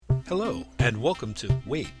Hello, and welcome to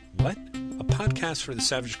Wait, What? A podcast for the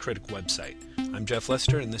Savage Critic website. I'm Jeff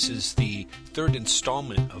Lester, and this is the third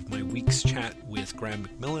installment of my week's chat with Graham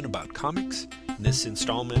McMillan about comics. In this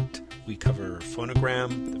installment, we cover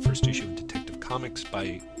Phonogram, the first issue of Detective Comics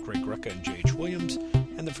by Greg Rucka and J.H. Williams,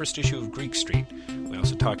 and the first issue of Greek Street. We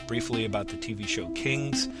also talk briefly about the TV show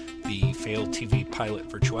Kings, the failed TV pilot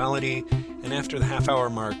Virtuality, and after the half-hour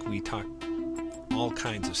mark, we talk all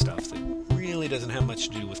kinds of stuff that really doesn't have much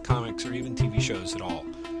to do with comics or even TV shows at all.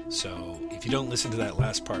 So if you don't listen to that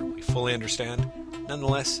last part, we fully understand.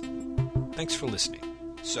 Nonetheless, thanks for listening.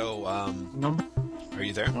 So, are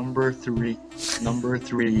you there? Number three. Number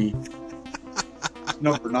 9.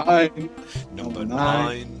 Number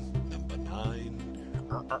 9.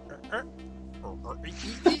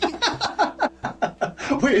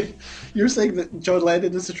 Wait, you're saying that John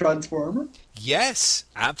Lennon is a Transformer? Yes,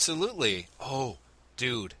 absolutely. Oh,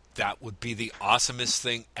 dude, that would be the awesomest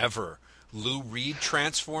thing ever. Lou Reed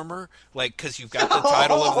Transformer, like, because you've got the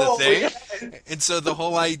title of the thing, yes. And so the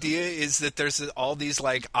whole idea is that there's all these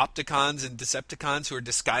like Opticons and Decepticons who are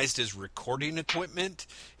disguised as recording equipment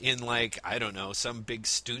in, like, I don't know, some big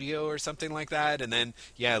studio or something like that, and then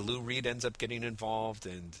Lou Reed ends up getting involved,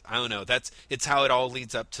 and I don't know, it's how it all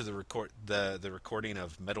leads up to the recording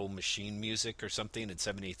of Metal Machine Music or something in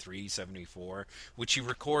 73, 74, which he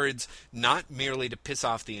records not merely to piss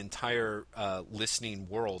off the entire listening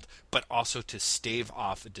world, but also to stave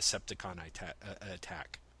off a Decepticon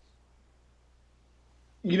attack.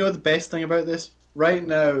 You know the best thing about this? Right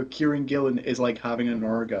now, Kieran Gillen is like having an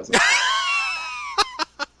orgasm.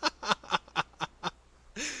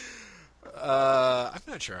 I'm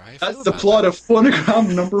not sure how I feel That's the about plot that. of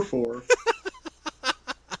Phonogram number 4.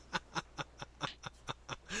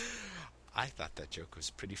 I thought that joke was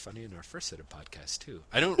pretty funny in our first set of podcasts, too.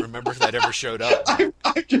 I don't remember if that ever showed up. I'm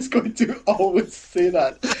just going to always say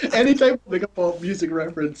that. Anytime I pick up a music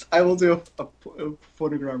reference, I will do a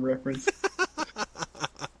Phonogram reference.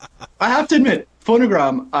 I have to admit,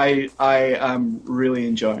 Phonogram, I am really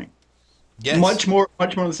enjoying. Yes. Much more in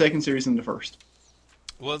the second series than the first.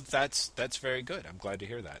 Well, that's very good. I'm glad to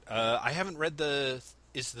hear that. I haven't read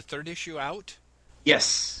is the third issue out?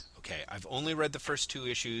 Yes. Okay, I've only read the first 2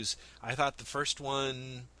 issues. I thought the first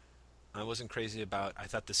one I wasn't crazy about. I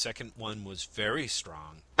thought the second one was very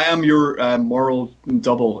strong. I am your moral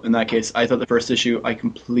double in that case. I thought the first issue, I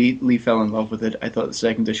completely fell in love with it. I thought the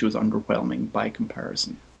second issue was underwhelming by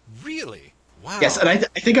comparison. Really? Wow. Yes, and I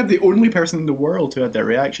think I'm the only person in the world who had that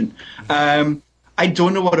reaction. I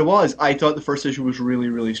don't know what it was. I thought the first issue was really,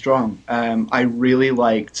 really strong. I really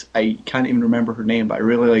liked, I can't even remember her name, but I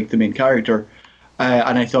really liked the main character.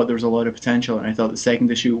 And I thought there was a lot of potential, and I thought the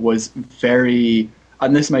second issue was very,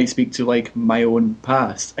 and this might speak to like my own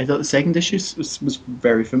past, I thought the second issue was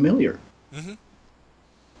very familiar. Mm-hmm.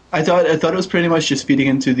 I thought it was pretty much just feeding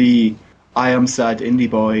into the I am sad indie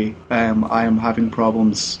boy, I am having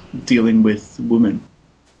problems dealing with women.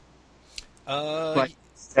 Like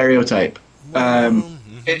stereotype.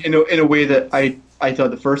 In a way that I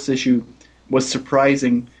thought the first issue was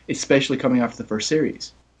surprising, especially coming after the first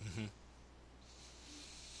series.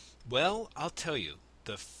 Well, I'll tell you,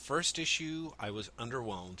 the first issue I was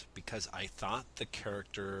underwhelmed because I thought the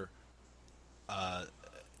character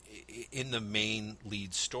in the main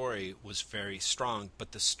lead story was very strong,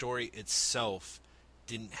 but the story itself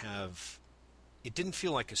didn't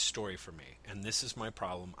feel like a story for me. And this is my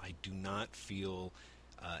problem. I do not feel,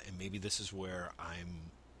 and maybe this is where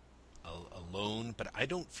I'm alone, but I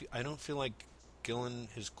don't feel like Gillen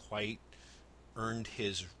has quite earned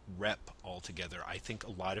his rep altogether. I think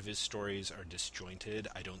a lot of his stories are disjointed.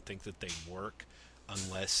 I don't think that they work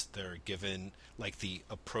unless they're given like the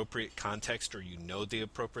appropriate context, or the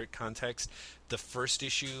appropriate context. The first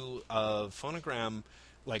issue of Phonogram,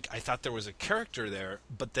 like, I thought there was a character there,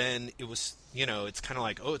 but then it was, it's kind of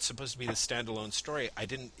like, oh, it's supposed to be the standalone story.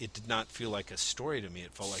 It did not feel like a story to me.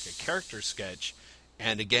 It felt like a character sketch.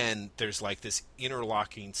 And again, there's like this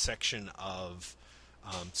interlocking section of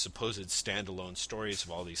supposed standalone stories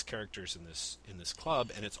of all these characters in this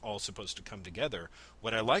club, and it's all supposed to come together.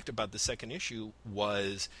 What I liked about the second issue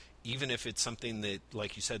was, even if it's something that,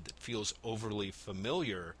 like you said, that feels overly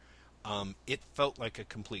familiar, it felt like a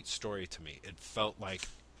complete story to me. It felt like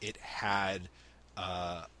it had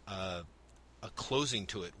a closing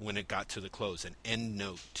to it when it got to the close, an end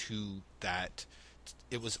note to that.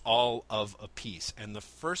 It was all of a piece. And the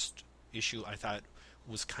first issue, I thought,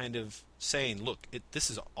 was kind of saying, look, this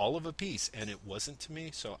is all of a piece, and it wasn't to me,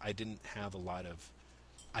 so I didn't have a lot of...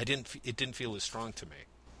 it didn't feel as strong to me.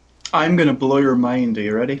 I'm going to blow your mind. Are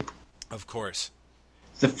you ready? Of course.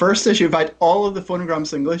 The first issue, in fact, all of the Phonogram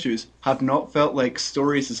single issues have not felt like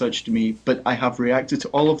stories as such to me, but I have reacted to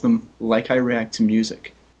all of them like I react to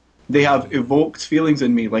music. They have evoked feelings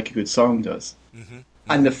in me like a good song does. Mm-hmm.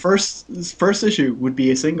 And the first issue would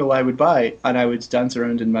be a single I would buy and I would dance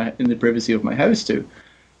around in the privacy of my house to,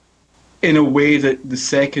 in a way that the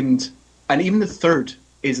second and even the third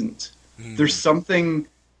isn't. Mm-hmm. There's something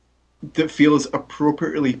that feels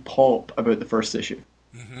appropriately pop about the first issue,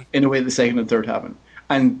 mm-hmm. in a way the second and third haven't.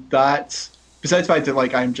 And that's, besides the fact that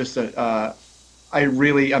like I'm just I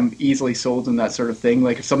really am easily sold on that sort of thing.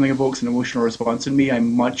 Like if something evokes an emotional response in me,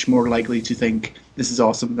 I'm much more likely to think this is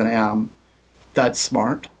awesome than I am. That's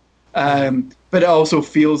smart. But it also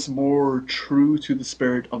feels more true to the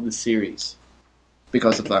spirit of the series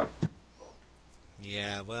because of that.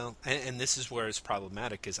 Yeah, well, and this is where it's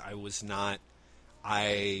problematic, is I was not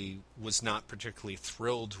particularly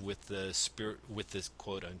thrilled with the spirit, with this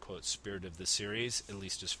quote unquote spirit of the series, at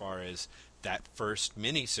least as far as that first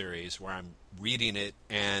mini-series where I'm reading it,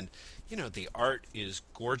 and the art is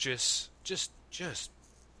gorgeous, just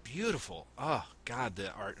beautiful. Oh God,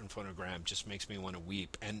 the art in Phonogram just makes me want to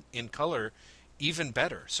weep, and in color, even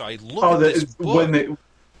better. So I look at this book.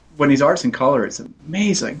 When his art's in color, it's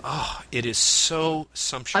amazing. Oh, it is so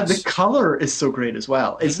sumptuous. And the color is so great as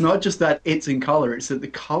well. It's mm-hmm. not just that it's in color; it's that the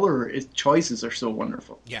color choices are so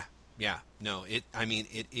wonderful. Yeah. No, it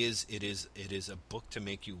is a book to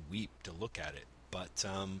make you weep to look at it.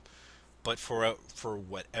 But for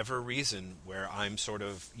whatever reason, where I'm sort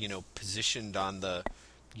of positioned on the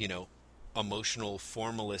emotional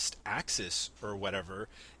formalist axis or whatever,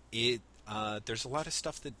 there's a lot of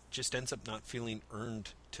stuff that just ends up not feeling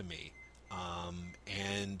earned to me,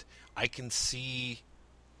 and I can see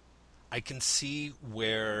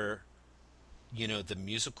where the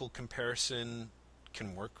musical comparison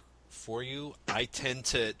can work for you. I tend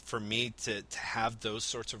to have those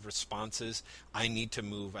sorts of responses, I need to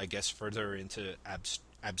move, I guess, further into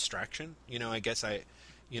abstraction. I guess I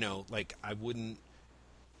wouldn't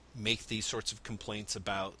make these sorts of complaints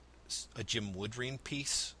about a Jim Woodring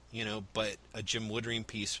piece, but a Jim Woodring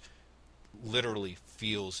piece literally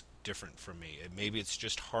feels different for me. Maybe it's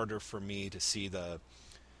just harder for me to see to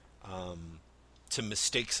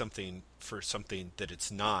mistake something for something that it's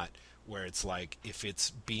not, where it's like if it's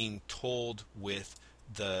being told with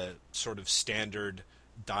the sort of standard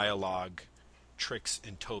dialogue tricks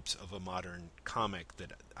and tropes of a modern comic,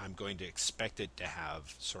 that I'm going to expect it to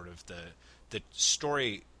have sort of the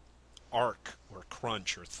story arc or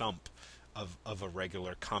crunch or thump of a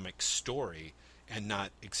regular comic story, and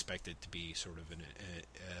not expect it to be sort of an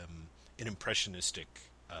impressionistic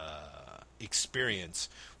experience,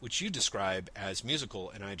 which you describe as musical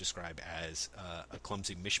and I describe as a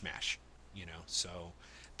clumsy mishmash. So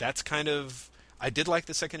that's kind of, I did like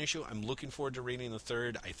the second issue. I'm looking forward to reading the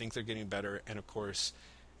third. I think they're getting better, and of course,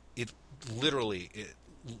 looking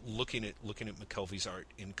at McKelvey's art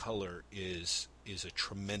in color is a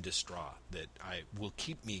tremendous draw that will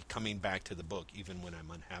keep me coming back to the book even when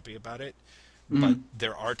I'm unhappy about it. Mm-hmm. But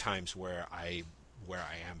there are times where I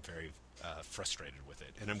am very frustrated with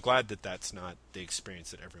it, and I'm glad that that's not the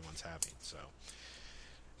experience that everyone's having.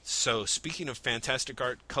 So speaking of fantastic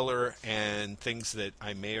art, color, and things that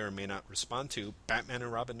I may or may not respond to, Batman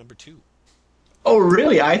and Robin #2. Oh,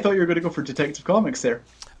 really? I thought you were going to go for Detective Comics there.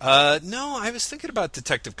 No, I was thinking about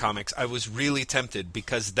Detective Comics. I was really tempted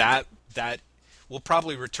because that we'll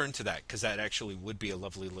probably return to that, because that actually would be a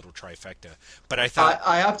lovely little trifecta. But I thought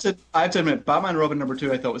I have to admit, Batman and Robin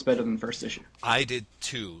 #2 I thought was better than the first issue. I did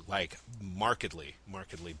too, like markedly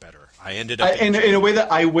better. I ended up in a way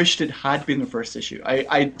that I wished it had been the first issue.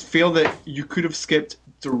 I feel that you could have skipped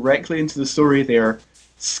directly into the story there,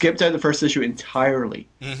 skipped out the first issue entirely,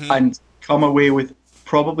 mm-hmm. and come away with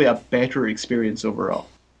probably a better experience overall.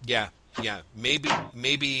 Yeah,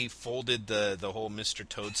 maybe folded the whole Mr.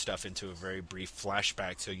 Toad stuff into a very brief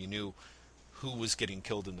flashback, so you knew who was getting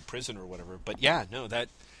killed in the prison or whatever. But yeah, no, that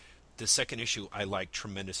the second issue I liked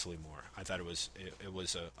tremendously more. I thought it was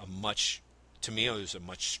a much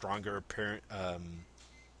stronger it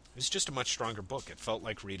was just a much stronger book. It felt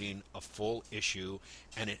like reading a full issue,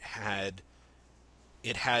 and it had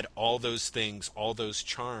all those things, all those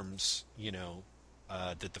charms,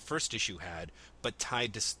 that the first issue had, but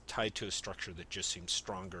tied to a structure that just seemed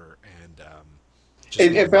stronger and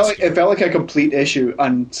it felt like a complete issue.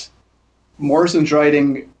 And Morrison's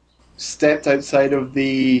writing stepped outside of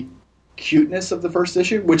the cuteness of the first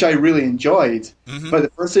issue, which I really enjoyed. Mm-hmm. But the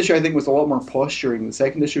first issue, I think, was a lot more posturing. The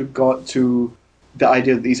second issue got to the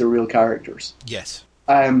idea that these are real characters. Yes.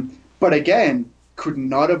 But again, could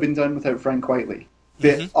not have been done without Frank Quitely. The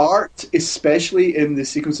mm-hmm. art, especially in the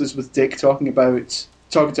sequences with Dick talking about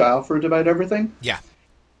talking to Alfred about everything. Yeah.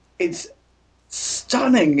 It's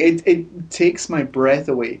stunning. It takes my breath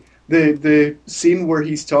away. The scene where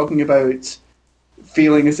he's talking about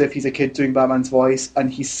feeling as if he's a kid doing Batman's voice,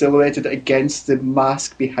 and he's silhouetted against the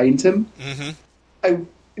mask behind him. Mm-hmm.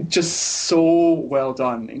 Just so well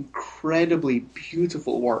done. Incredibly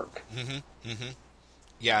beautiful work. Mm-hmm. Mm-hmm.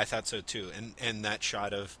 Yeah, I thought so too. And that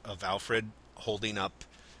shot of Alfred holding up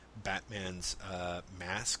Batman's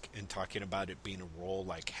mask and talking about it being a role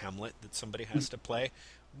like Hamlet that somebody has to play,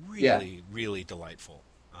 really, really delightful.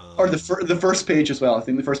 Or the first page as well. I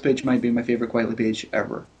think the first page might be my favorite Quietly page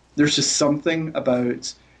ever. There's just something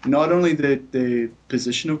about not only the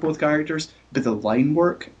position of both characters, but the line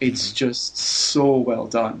work. It's just so well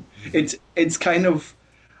done. It's kind of,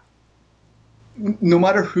 no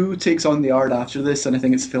matter who takes on the art after this, and I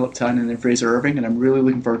think it's Philip Tannen and Fraser Irving, and I'm really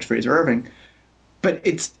looking forward to Fraser Irving, but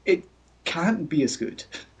it can't be as good.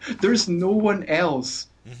 There's no one else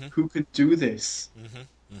who could do this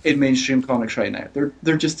in mainstream comics right now.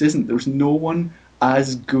 There just isn't. There's no one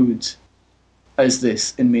as good as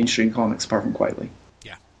this in mainstream comics apart from Quietly.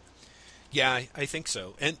 Yeah, I think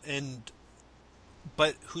so.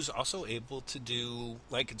 But who's also able to do,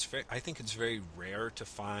 like, I think it's very rare to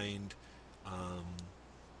find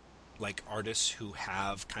like artists who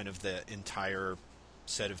have kind of the entire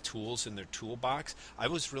set of tools in their toolbox. I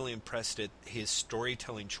was really impressed at his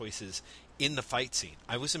storytelling choices in the fight scene.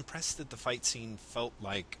 I was impressed that the fight scene felt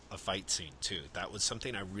like a fight scene too. That was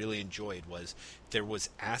something I really enjoyed, was there was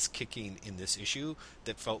ass kicking in this issue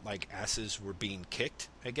that felt like asses were being kicked,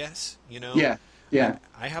 I guess, you know? Yeah.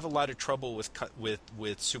 I have a lot of trouble with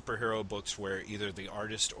superhero books where either the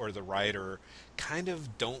artist or the writer kind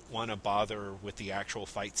of don't want to bother with the actual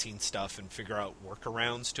fight scene stuff and figure out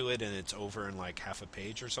workarounds to it, and it's over in like half a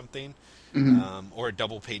page or something, or a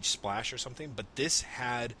double page splash or something. But this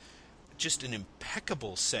had just an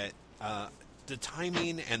impeccable set. The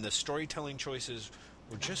timing and the storytelling choices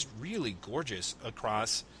were just really gorgeous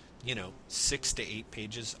across, 6 to 8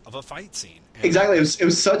 pages of a fight scene. And exactly. It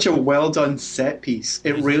was such a well done set piece.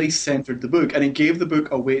 It really centered the book, and it gave the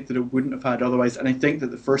book a weight that it wouldn't have had otherwise. And I think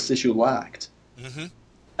that the first issue lacked.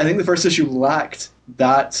 I think the first issue lacked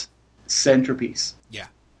that centerpiece.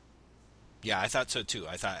 Yeah, I thought so too.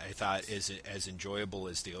 I thought as enjoyable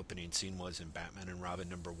as the opening scene was in Batman and Robin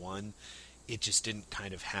 #1, it just didn't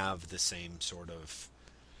kind of have the same sort of,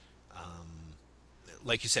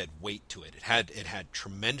 like you said, weight to it. It had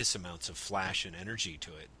tremendous amounts of flash and energy to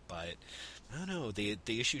it, but I don't know. The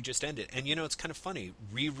issue just ended, and it's kind of funny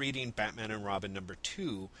rereading Batman and Robin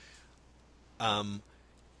 #2.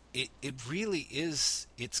 It really is.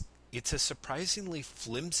 It's a surprisingly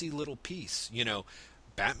flimsy little piece.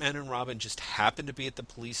 Batman and Robin just happened to be at the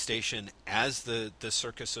police station as the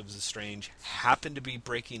Circus of the Strange happened to be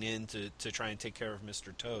breaking in to try and take care of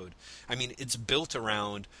Mr. Toad. I mean, it's built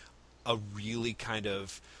around a really kind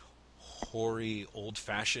of hoary,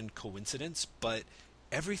 old-fashioned coincidence, but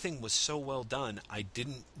everything was so well done, I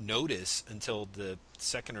didn't notice until the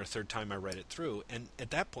second or third time I read it through, and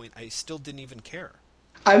at that point, I still didn't even care.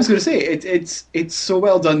 I was going to say, it's so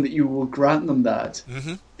well done that you will grant them that.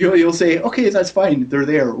 You'll say, okay, that's fine, they're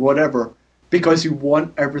there, whatever, because you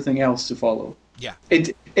want everything else to follow. Yeah.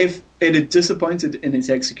 If it had disappointed in its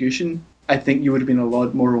execution, I think you would have been a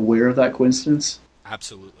lot more aware of that coincidence.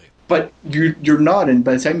 Absolutely. But you're not, and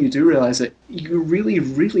by the time you do realize it, you really,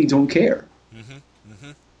 really don't care.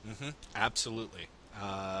 Absolutely.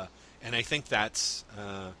 And I think that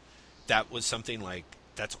was something like,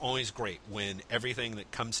 that's always great when everything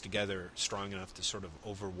that comes together strong enough to sort of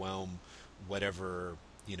overwhelm whatever,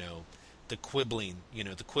 the quibbling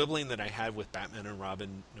that I had with Batman and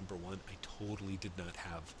Robin #1, I totally did not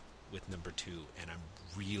have with #2, and I'm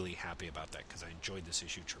really happy about that because I enjoyed this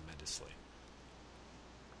issue tremendously.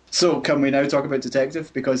 So can we now talk about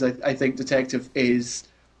Detective? Because I think Detective is,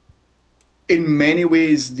 in many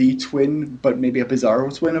ways, the twin, but maybe a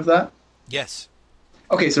bizarro twin of that. Yes.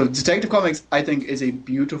 Okay, so Detective Comics, I think, is a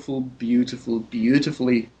beautiful, beautiful,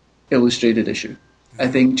 beautifully illustrated issue. I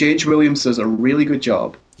think J.H. Williams does a really good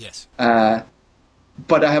job. Yes. But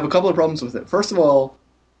I have a couple of problems with it. First of all,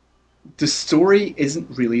 the story isn't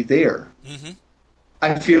really there.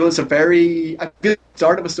 I feel it's I feel the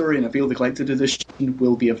start of a story, and I feel the collected edition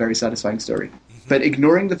will be a very satisfying story. But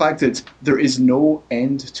ignoring the fact that there is no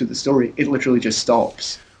end to the story, it literally just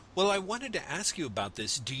stops. Well, I wanted to ask you about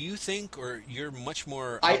this. Do you think, or you're much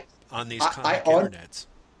more up on these comic internets?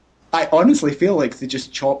 I honestly feel like they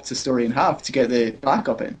just chopped the story in half to get the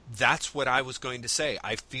backup in. That's what I was going to say.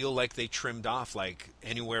 I feel like they trimmed off like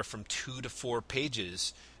anywhere from 2 to 4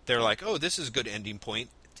 pages. They're like, oh, this is a good ending point.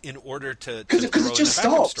 in order to because throw it just in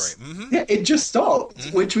the backup stops. story. Mm-hmm. Yeah, it just stopped,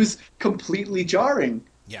 which was completely jarring.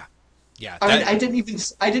 Yeah, yeah. I mean, I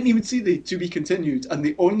didn't even see the to be continued, and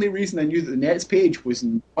the only reason I knew that the next page was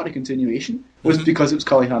not a continuation was because it was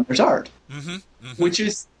Collie Hamner's art, which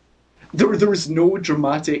is there was no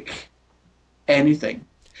dramatic anything.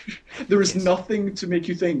 There was nothing to make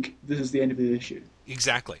you think this is the end of the issue.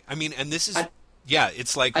 Exactly. I mean, and this is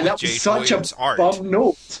it's like and with that was J.H. such Williams' a art. bum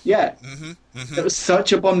note. Yeah, it was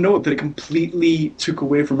such a bum note that it completely took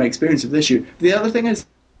away from my experience of the issue. The other thing is,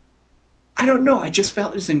 I don't know. I just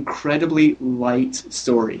felt it was an incredibly light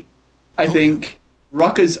story. I think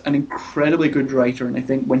Rucka's an incredibly good writer, and I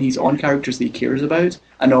think when he's on characters that he cares about,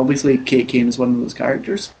 and obviously Kate Kane is one of those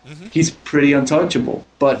characters, he's pretty untouchable.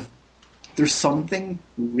 But there's something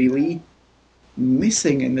really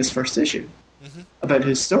missing in this first issue about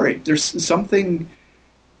his story. There's something.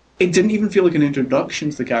 It didn't even feel like an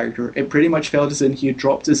introduction to the character. It pretty much felt as in he had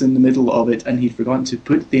dropped us in the middle of it and he'd forgotten to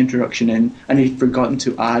put the introduction in and he'd forgotten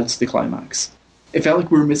to add the climax. It felt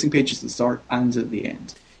like we were missing pages at the start and at the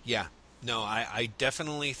end. Yeah. No, I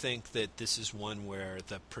definitely think that this is one where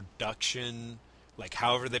the production, like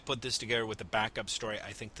however they put this together with the backup story,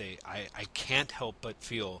 I think I can't help but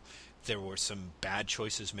feel there were some bad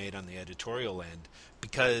choices made on the editorial end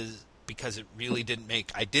because it really didn't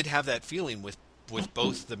make. I did have that feeling with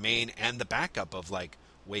both the main and the backup of like,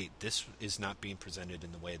 wait, this is not being presented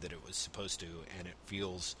in the way that it was supposed to, and it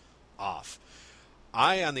feels off.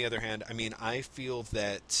 On the other hand, I mean, I feel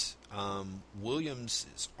that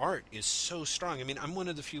Williams' art is so strong. I mean, I'm one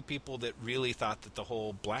of the few people that really thought that the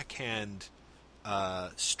whole Black Hand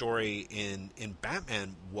story in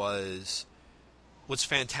Batman was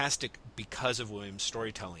fantastic because of Williams'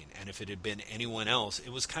 storytelling. And if it had been anyone else,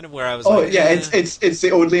 it was kind of where I was like... it's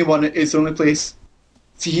the only one, it's the only place...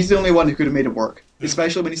 See, he's the only one who could have made it work.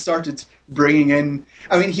 Especially when he started bringing in...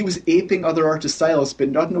 I mean, he was aping other artists' styles, but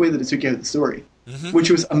not in a way that it took you out of the story.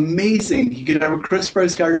 Which was amazing. He could have a Chris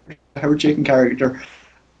Sprouse character, a Howard Chaykin character.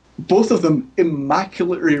 Both of them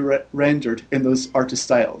immaculately rendered in those artist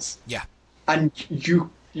styles. Yeah. And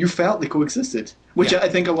you felt they coexisted. Which I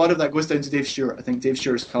think a lot of that goes down to Dave Stewart. I think Dave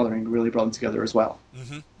Stewart's colouring really brought them together as well.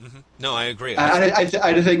 No, I agree. And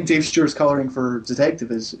I think Dave Stewart's colouring for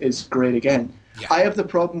Detective is great again. Yeah. I have the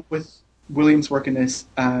problem with Williams' work in this.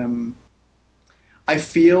 I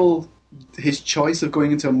feel his choice of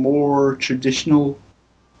going into a more traditional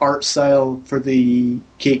art style for the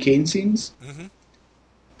Kate Kane scenes,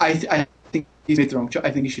 I think he's made the wrong choice.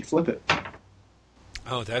 I think he should flip it.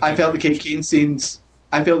 Oh, I felt the Kate Kane scenes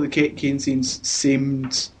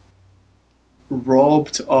seemed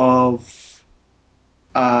robbed of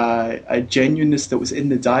a genuineness that was in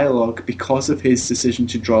the dialogue because of his decision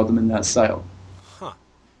to draw them in that style. Huh.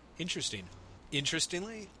 Interesting.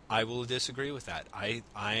 Interestingly, I will disagree with that.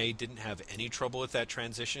 I didn't have any trouble with that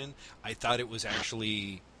transition. I thought it was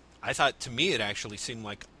actually... to me, it actually seemed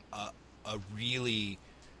like a really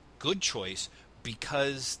good choice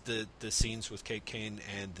because the scenes with Kate Kane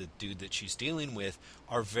and the dude that she's dealing with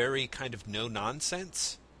are very kind of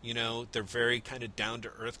no-nonsense. You know, they're very kind of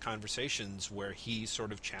down-to-earth conversations where he's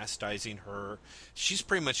sort of chastising her. She's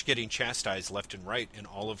pretty much getting chastised left and right in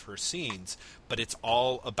all of her scenes, but it's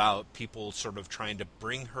all about people sort of trying to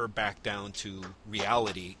bring her back down to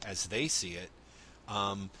reality as they see it.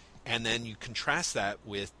 And then you contrast that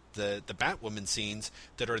with the Batwoman scenes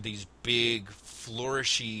that are these big,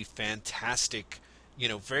 flourishy, fantastic, you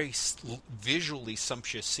know, very visually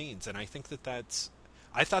sumptuous scenes. And I think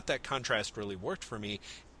I thought that contrast really worked for me.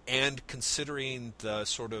 And considering the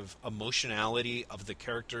sort of emotionality of the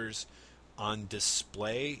characters on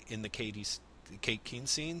display in the Kate Kane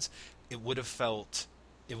scenes, it would have felt,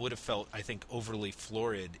 I think, overly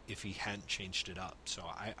florid if he hadn't changed it up. So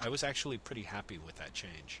I was actually pretty happy with that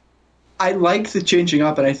change. I like the changing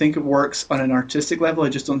up, and I think it works on an artistic level. I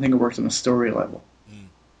just don't think it works on a story level.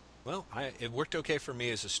 Well, it worked okay for me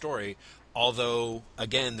as a story, although,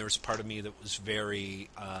 again, there was part of me that was very...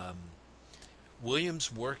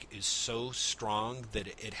 Williams' work is so strong that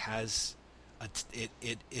it has...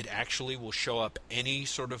 It actually will show up any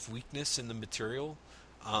sort of weakness in the material.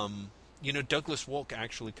 You know, Douglas Wolk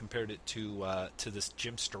actually compared it to this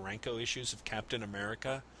Jim Steranko issues of Captain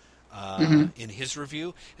America in his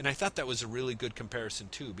review, and I thought that was a really good comparison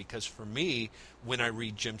too, because for me, when I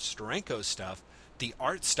read Jim Steranko's stuff, the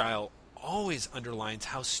art style always underlines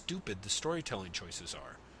how stupid the storytelling choices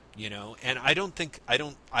are. You know, and I do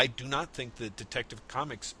not think that Detective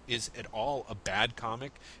Comics is at all a bad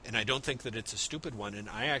comic, and I don't think that it's a stupid one, and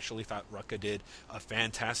I actually thought Rucka did a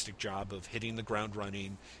fantastic job of hitting the ground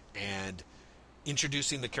running and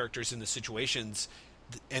introducing the characters in the situations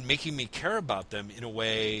and making me care about them in a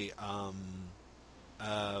way,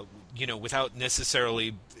 without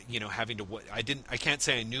necessarily, having to. I can't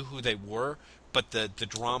say I knew who they were, but the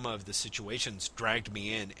drama of the situations dragged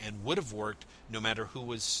me in and would have worked no matter who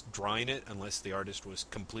was drawing it, unless the artist was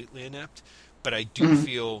completely inept. But I do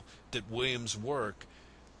feel that Williams' work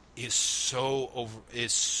is so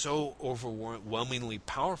overwhelmingly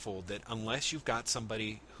powerful that unless you've got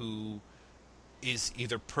somebody who is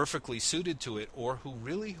either perfectly suited to it or who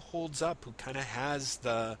really holds up, who kind of has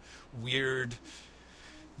the weird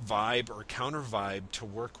vibe or counter vibe to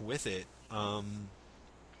work with it,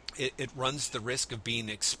 it runs the risk of being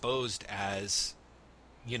exposed as,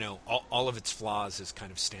 all of its flaws is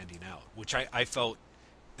kind of standing out, which I felt.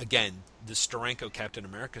 Again, the Steranko Captain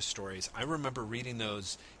America stories, I remember reading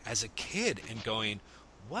those as a kid and going,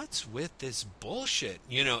 what's with this bullshit?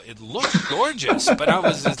 It looked gorgeous, but I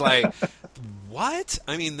was just like, what?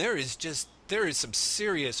 I mean, there is some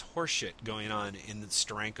serious horseshit going on in the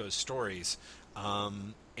Steranko stories.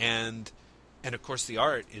 And of course the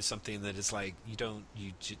art is something that is like, to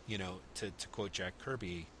quote Jack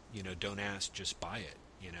Kirby, don't ask, just buy it,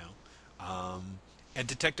 And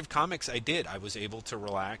Detective Comics, I was able to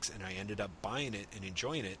relax, and I ended up buying it and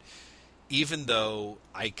enjoying it, even though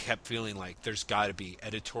I kept feeling like there's got to be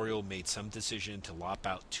editorial made some decision to lop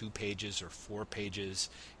out 2 pages or 4 pages,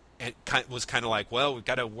 and was kind of like, well, we've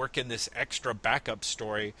got to work in this extra backup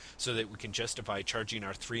story so that we can justify charging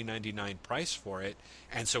our $3.99 price for it,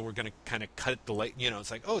 and so we're going to kind of cut the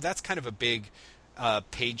it's like, oh, that's kind of a big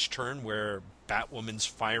page turn where Batwoman's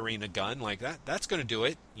firing a gun like that. That's going to do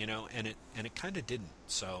it, and it kind of didn't.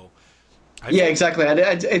 So, exactly. And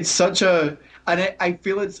it's such a, and I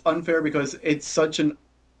feel it's unfair because it's such an.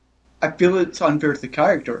 I feel it's unfair to the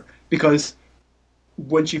character because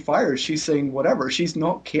when she fires, she's saying whatever. She's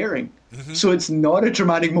not caring. Mm-hmm. So it's not a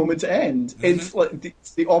dramatic moment to end. Mm-hmm.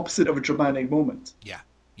 It's the opposite of a dramatic moment. Yeah.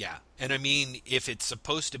 And I mean, if it's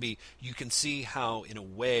supposed to be, you can see how, in a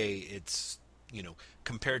way, it's.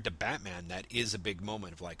 Compared to Batman, that is a big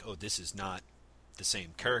moment of like, oh, this is not the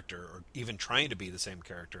same character, or even trying to be the same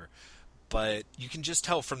character. But you can just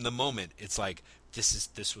tell from the moment, it's like,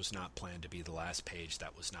 this was not planned to be the last page.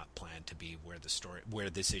 That was not planned to be where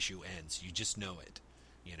this issue ends. You just know it,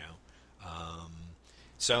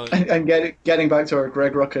 So and getting back to our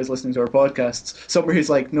Greg Rucka is listening to our podcasts. Somewhere he's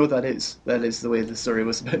like, no, that is the way the story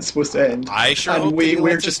was supposed to end. I sure hope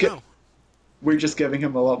we're just know. We're just giving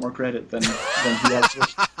him a lot more credit than he actually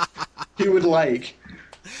he would like.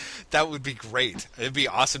 That would be great. It'd be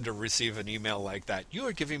awesome to receive an email like that. You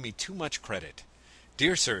are giving me too much credit.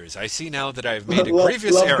 Dear sirs, I see now that I have made a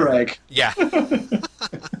grievous error. Greg. Yeah.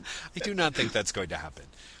 I do not think that's going to happen.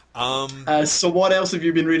 So what else have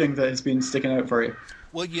you been reading that has been sticking out for you?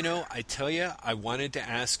 Well, I tell you, I wanted to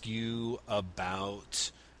ask you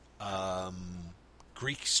about...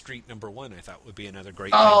 Greek Street #1, I thought would be another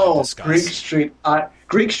great thing to discuss. Greek Street.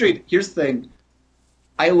 Greek Street, here's the thing.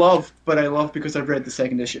 I love because I've read the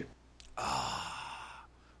second issue.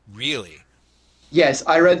 Really? Yes,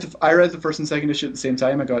 I read the first and second issue at the same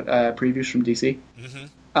time. I got previews from DC. Mm-hmm.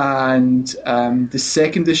 And the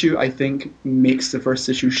second issue, I think, makes the first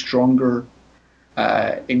issue stronger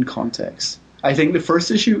in context. I think the first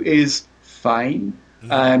issue is fine.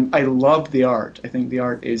 Mm-hmm. I love the art. I think the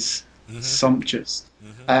art is sumptuous.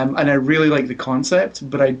 Mm-hmm. And I really like the concept,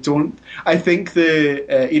 but I think the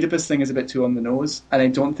Oedipus thing is a bit too on the nose, and I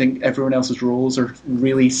don't think everyone else's roles are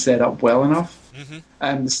really set up well enough.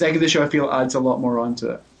 Mm-hmm. The second issue, I feel, adds a lot more onto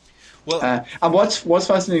it. Well, and what's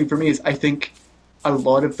fascinating for me is I think a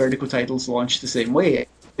lot of Vertigo titles launch the same way. I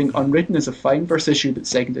think Unwritten is a fine first issue, but the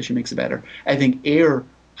second issue makes it better. I think Air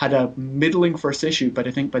had a middling first issue, but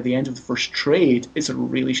I think by the end of the first trade, it's a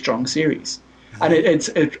really strong series. And I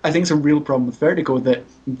think it's a real problem with Vertigo that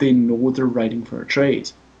they know they're writing for a trade,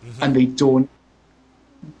 and they don't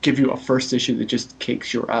give you a first issue that just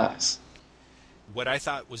kicks your ass. What I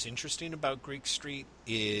thought was interesting about Greek Street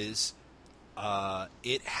is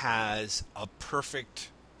it has a perfect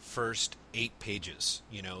first 8 pages.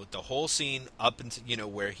 The whole scene up until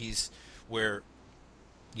where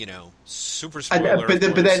super spoiler. But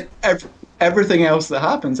then everything else that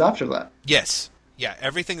happens after that. Yes. Yeah,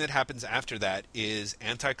 everything that happens after that is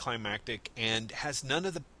anticlimactic and has none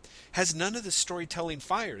of the storytelling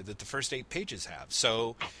fire that the first 8 pages have.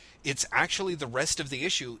 So it's actually the rest of the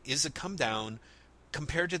issue is a come down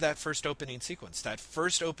compared to that first opening sequence. That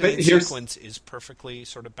first opening sequence is perfectly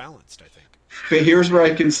sort of balanced, I think. But here's where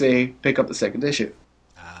I can say pick up the second issue.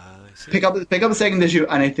 Pick up the second issue,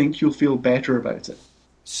 and I think you'll feel better about it.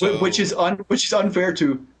 So, which is unfair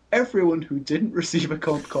to everyone who didn't receive a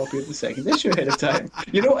copy of the second issue ahead of time.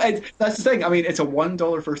 You know, that's the thing. I mean, it's a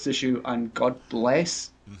 $1 first issue, and God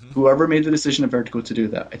bless whoever made the decision at Vertigo to do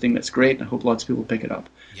that. I think that's great, and I hope lots of people pick it up.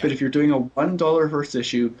 Yeah. But if you're doing a $1 first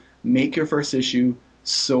issue, make your first issue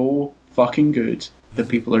so fucking good that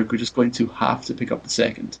people are just going to have to pick up the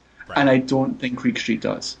second. Right. And I don't think Creek Street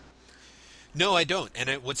does. No, I don't. And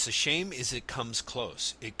what's a shame is it comes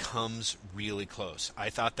close. It comes really close. I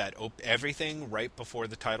thought that everything right before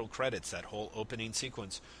the title credits, that whole opening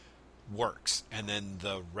sequence, works. And then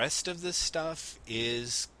the rest of this stuff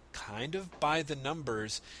is kind of by the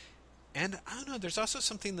numbers. And I don't know, there's also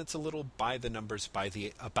something that's a little by the numbers about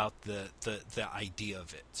the idea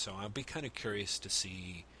of it. So I'll be kind of curious to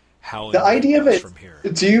see how the idea of it from here.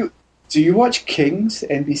 Do you watch King's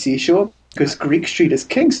NBC show? Because Greek Street is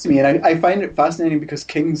King's to me, and I find it fascinating because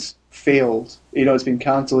King's failed. You know, it's been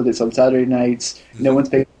cancelled. It's on Saturday nights. No one's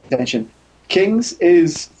paying attention. King's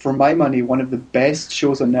is, for my money, one of the best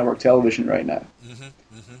shows on network television right now,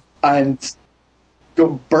 and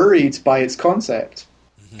got buried by its concept.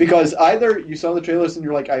 Because either you saw the trailers and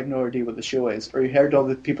you're like, I have no idea what the show is, or you heard all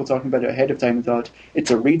the people talking about it ahead of time and thought,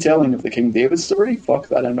 it's a retelling of the King David story? Fuck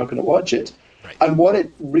that, I'm not going to watch it. Right. And what it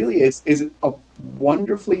really is a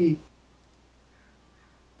wonderfully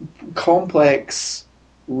complex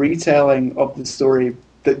retelling of the story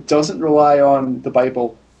that doesn't rely on the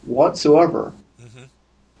Bible whatsoever,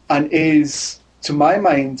 and is, to my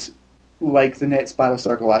mind, like the next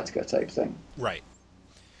Battlestar Galactica type thing. Right.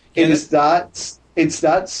 It's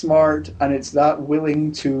that smart, and it's that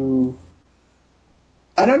willing to,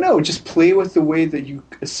 I don't know, just play with the way that you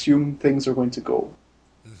assume things are going to go.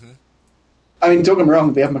 I mean, don't get me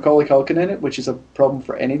wrong, they have Macaulay Culkin in it, which is a problem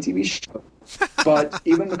for any TV show. But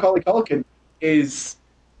even Macaulay Culkin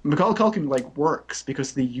like works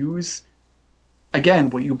because they use,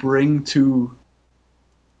 again, what you bring to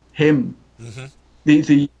him.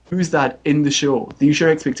 They use that in the show. They use your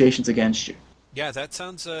expectations against you. Yeah, that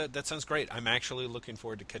sounds great. I'm actually looking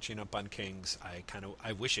forward to catching up on Kings.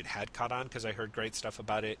 I wish it had caught on because I heard great stuff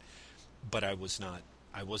about it, but I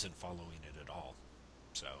wasn't following it at all.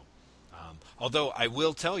 So, although I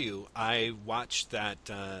will tell you, I watched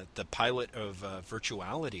the pilot of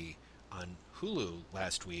Virtuality on Hulu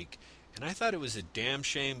last week, and I thought it was a damn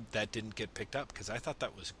shame that didn't get picked up because I thought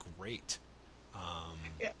that was great.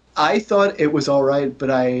 I thought it was all right, but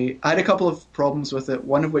I had a couple of problems with it.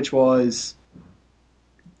 One of which was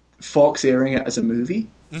Fox airing it as a movie,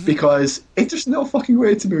 because there's no fucking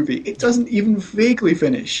way it's a movie. It doesn't even vaguely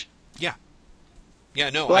finish. Yeah,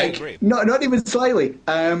 no, like, I agree. Not even slightly.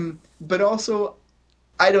 But also,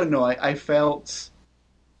 I don't know. I felt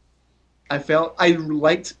I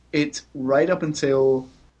liked it right up until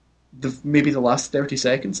maybe the last 30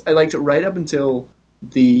 seconds. I liked it right up until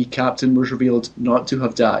the captain was revealed not to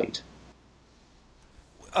have died.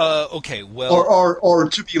 Okay, well, or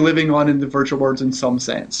to be living on in the virtual worlds in some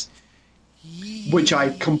sense, which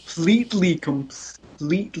I completely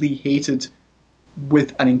hated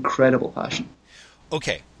with an incredible passion.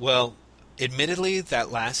 Okay, well, admittedly, that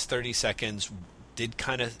last 30 seconds did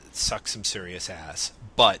kind of suck some serious ass.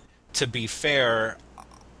 But to be fair,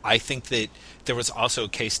 I think that there was also a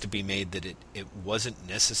case to be made that it wasn't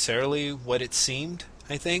necessarily what it seemed,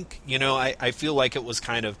 I think. You know, I feel like it was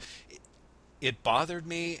kind of... It bothered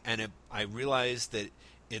me, and I realized that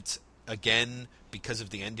it's, again, because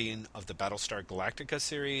of the ending of the Battlestar Galactica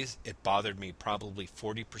series, it bothered me probably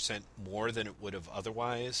 40% more than it would have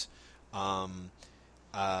otherwise.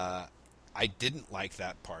 I didn't like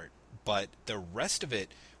that part, but the rest of it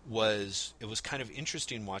was kind of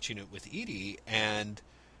interesting watching it with Edie, and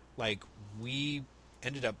like we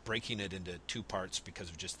ended up breaking it into two parts because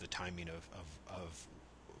of just the timing of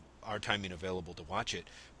our timing available to watch it.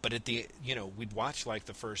 But we'd watch like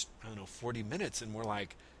the first 40 minutes, and we're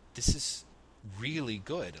like, this is really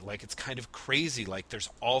good. Like, it's kind of crazy. Like, there's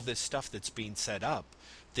all this stuff that's being set up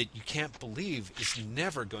that you can't believe is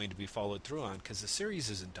never going to be followed through on because the series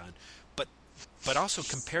isn't done. But also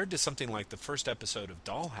compared to something like the first episode of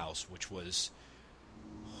Dollhouse, which was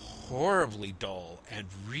horribly dull and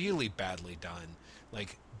really badly done,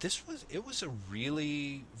 like Virtuality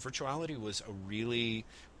was a really,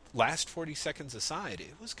 last 40 seconds aside,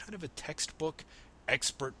 it was kind of a textbook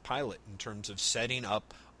expert pilot in terms of setting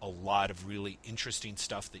up a lot of really interesting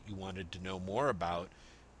stuff that you wanted to know more about.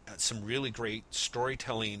 Some really great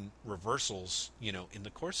storytelling reversals, in the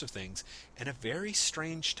course of things, and a very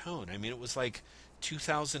strange tone. I mean, it was like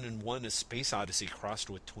 2001: A Space Odyssey crossed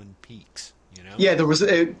with Twin Peaks. Yeah, there was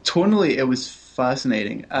tonally it was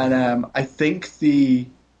fascinating, and I think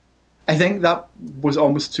that was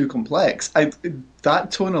almost too complex.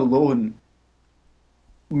 That tone alone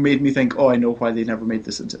made me think, oh, I know why they never made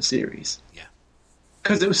this into a series. Yeah.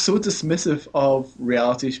 Because it was so dismissive of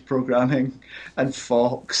reality programming and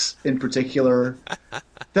Fox in particular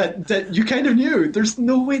that you kind of knew there's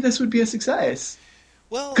no way this would be a success.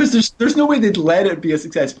 Well, Because there's no way they'd let it be a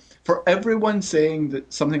success. For everyone saying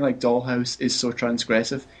that something like Dollhouse is so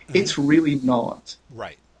transgressive, it's really not.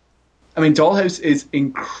 right. I mean, Dollhouse is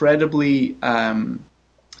incredibly...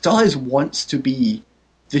 Dollhouse wants to be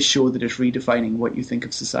the show that is redefining what you think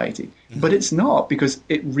of society. But it's not, because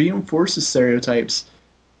it reinforces stereotypes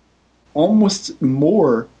almost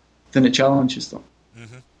more than it challenges them.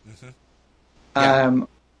 Yeah.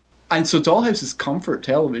 And so Dollhouse is comfort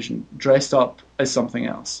television dressed up as something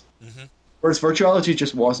else. Whereas Virtuality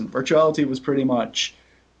just wasn't. Virtuality was pretty much,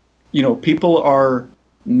 people are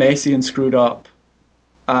messy and screwed up,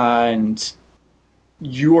 and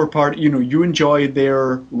you are part. You enjoy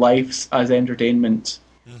their lives as entertainment.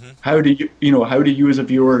 How do you as a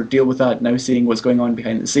viewer deal with that now, seeing what's going on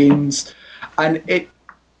behind the scenes? And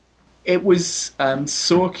it was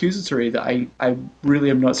so accusatory that I really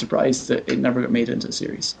am not surprised that it never got made into a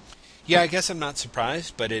series. Yeah, I guess I'm not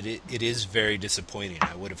surprised, but it is very disappointing.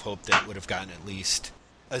 I would have hoped that it would have gotten at least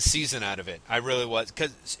a season out of it. I really was,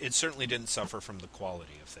 because it certainly didn't suffer from the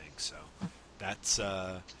quality of things. So that's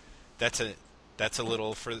a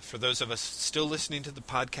little for those of us still listening to the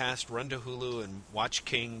podcast. Run to Hulu and watch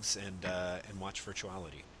Kings and watch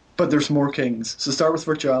Virtuality. But there's more Kings, so start with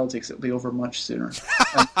Virtuality because it'll be over much sooner.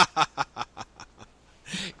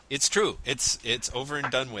 It's true. It's over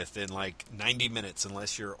and done with in like 90 minutes,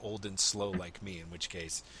 unless you're old and slow like me, in which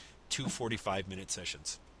case, 2 45-minute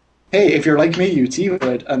sessions. Hey, if you're like me, you TiVo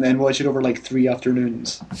it and then watch it over like 3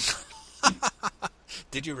 afternoons.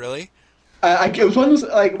 Did you really? It was one of those,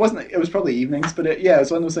 it was probably evenings, but it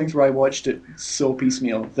was one of those things where I watched it so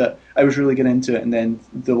piecemeal that I was really getting into it, and then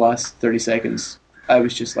the last 30 seconds, I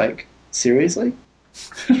was just like, seriously?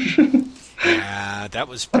 Yeah, that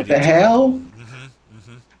was pretty... What the hell?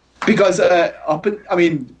 Because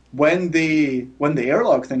when the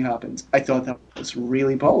airlock thing happened, I thought that was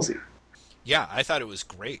really ballsy. Yeah, I thought it was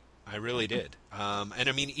great. I really did. And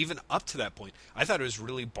I mean, even up to that point, I thought it was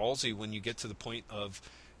really ballsy when you get to the point of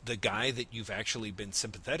the guy that you've actually been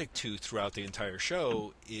sympathetic to throughout the entire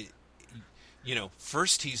show.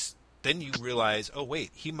 First then you realize, oh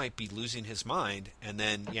wait, he might be losing his mind, and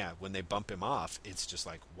then when they bump him off, it's just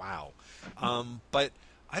like, wow. But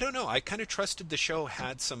I don't know. I kind of trusted the show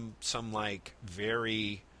had some like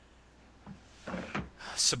very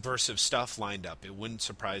subversive stuff lined up. It wouldn't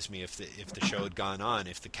surprise me if the show had gone on,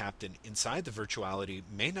 if the captain inside the Virtuality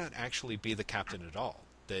may not actually be the captain at all.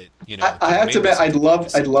 That I have to admit, I'd love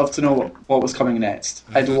to know what was coming next.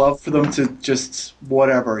 I'd love for them to just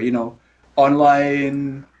whatever,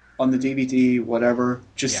 online, on the DVD, whatever,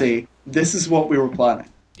 just say this is what we were planning.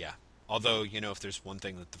 Yeah. Although, if there's one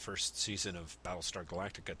thing that the first season of Battlestar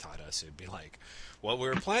Galactica taught us, it'd be like, what we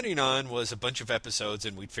were planning on was a bunch of episodes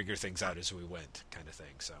and we'd figure things out as we went, kind of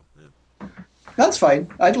thing. So, That's fine.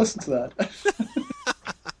 I'd listen to that.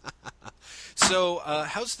 So,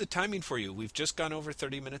 how's the timing for you? We've just gone over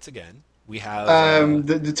 30 minutes again. We have...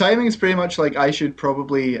 The timing is pretty much like I should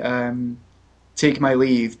probably take my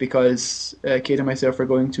leave, because Kate and myself are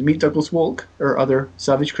going to meet Douglas Wolk, our other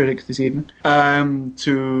Savage critic, this evening,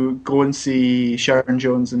 to go and see Sharon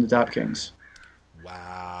Jones and the Dap Kings.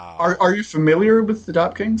 Wow. Are you familiar with the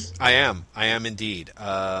Dap Kings? I am indeed.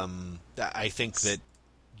 I think that...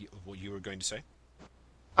 What you were going to say?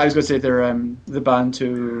 I was going to say they're the band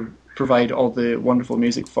to provide all the wonderful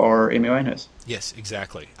music for Amy Winehouse. Yes,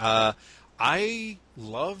 exactly. I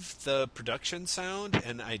love the production sound,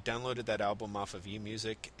 and I downloaded that album off of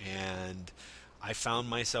eMusic, and I found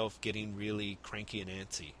myself getting really cranky and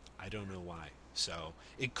antsy. I don't know why. So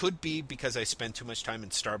it could be because I spend too much time in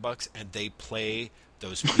Starbucks, and they play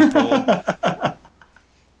those people off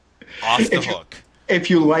the hook. If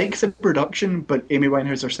you like the production, but Amy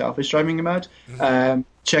Winehouse herself is driving you mad,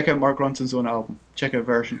 check out Mark Ronson's own album. Check out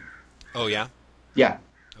Version. Oh, yeah? Yeah.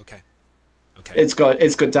 Okay. It's got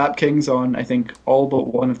Dap Kings on, I think, all but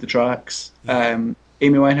one of the tracks. Amy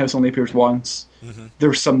Winehouse only appears once.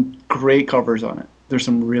 There's some great covers on it. There's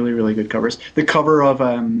some really, really good covers. The cover of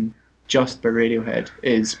Just by Radiohead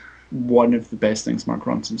is one of the best things Mark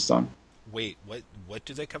Ronson's done. Wait, what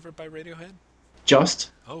do they cover by Radiohead?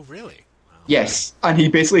 Just. Oh, really? Wow. Yes, and he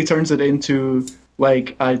basically turns it into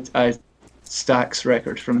like a Stax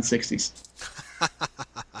record from the 60s.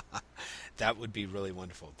 That would be really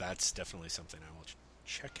wonderful. That's definitely something I will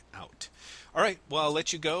check out. All right, well, I'll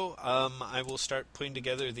let you go. I will start putting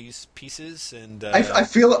together these pieces, and I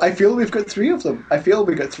feel we've got 3 of them. I feel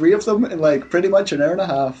we got 3 of them in like pretty much an hour and a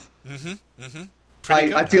half.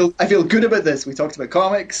 pretty good. I feel good about this. We talked about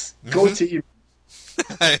comics. Go team.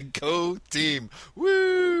 Go team.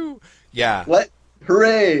 Woo! Yeah.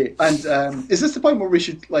 Hooray! And is this the point where we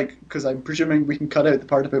should, like, because I'm presuming we can cut out the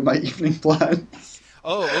part about my evening plans?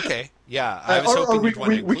 Oh, okay. Yeah, I was hoping you'd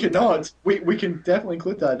want to include we could that. not. We can definitely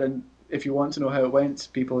include that, and if you want to know how it went,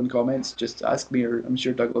 people in comments, just ask me, or I'm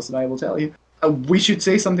sure Douglas and I will tell you. We should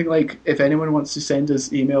say something like, if anyone wants to send us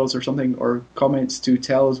emails or something, or comments to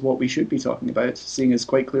tell us what we should be talking about, seeing as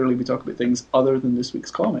quite clearly we talk about things other than this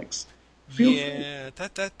week's comics. Yeah,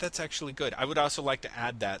 that's actually good. I would also like to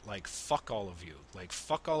add that, like, fuck all of you. Like,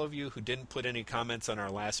 fuck all of you who didn't put any comments on our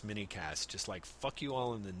last minicast. Just, like, fuck you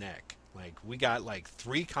all in the neck. Like, we got, like,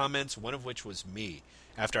 3 comments, one of which was me,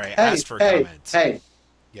 after I asked for comments. Hey.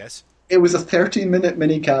 Yes? It was a 13-minute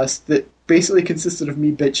minicast that basically consisted of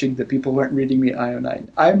me bitching that people weren't reading me IO9.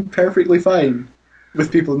 I'm perfectly fine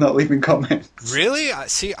with people not leaving comments. Really?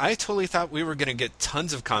 See, I totally thought we were going to get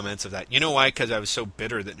tons of comments of that. You know why? Because I was so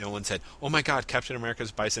bitter that no one said, oh my god, Captain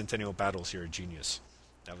America's Bicentennial Battles, you're a genius.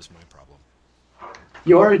 That was my problem.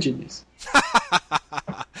 You're a genius.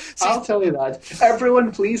 I'll tell you that.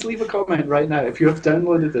 Everyone, please leave a comment right now. If you have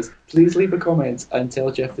downloaded this, please leave a comment and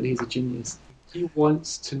tell Jeff that he's a genius. He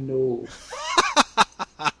wants to know.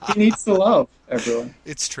 He needs to love, everyone.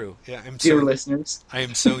 It's true. Yeah, Dear listeners. I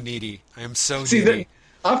am so needy. I am so See, needy.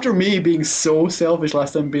 After me being so selfish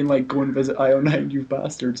last time, being like, go and visit IO9, you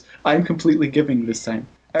bastards, I'm completely giving this time.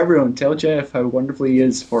 Everyone, tell Jeff how wonderful he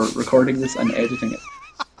is for recording this and editing it.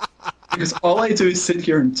 Because all I do is sit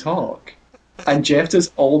here and talk, and Jeff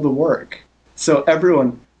does all the work. So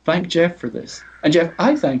everyone, thank Jeff for this. And Jeff,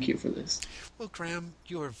 I thank you for this. Well, Graham,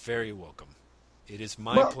 you are very welcome. It is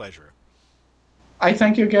my pleasure. I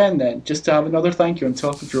thank you again, then, just to have another thank you on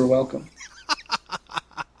top of your welcome.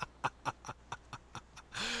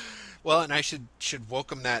 Well, and I should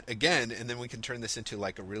welcome that again, and then we can turn this into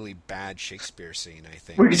like a really bad Shakespeare scene, I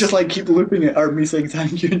think. We could just like keep looping it, or me saying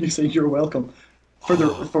thank you and you saying you're welcome.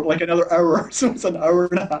 For like another hour, so it's an hour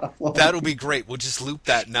and a half long. That'll be great. We'll just loop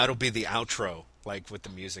that, and that'll be the outro, like with the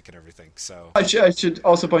music and everything. So I should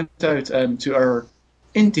also point out to our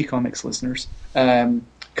indie comics listeners,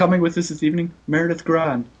 coming with us this evening, Meredith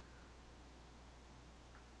Gran.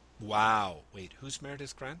 Wow. Wait, who's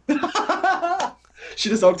Meredith Gran? She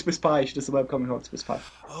does Octopus Pie. She does the webcomic Octopus Pie.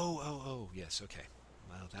 Oh, yes, okay.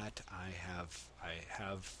 Well, that I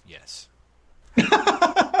have, yes.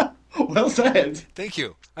 Well said. Thank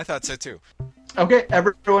you. I thought so too. Okay,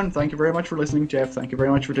 everyone, thank you very much for listening. Jeff, thank you very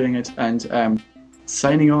much for doing it. And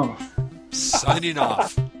signing off. Signing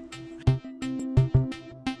off.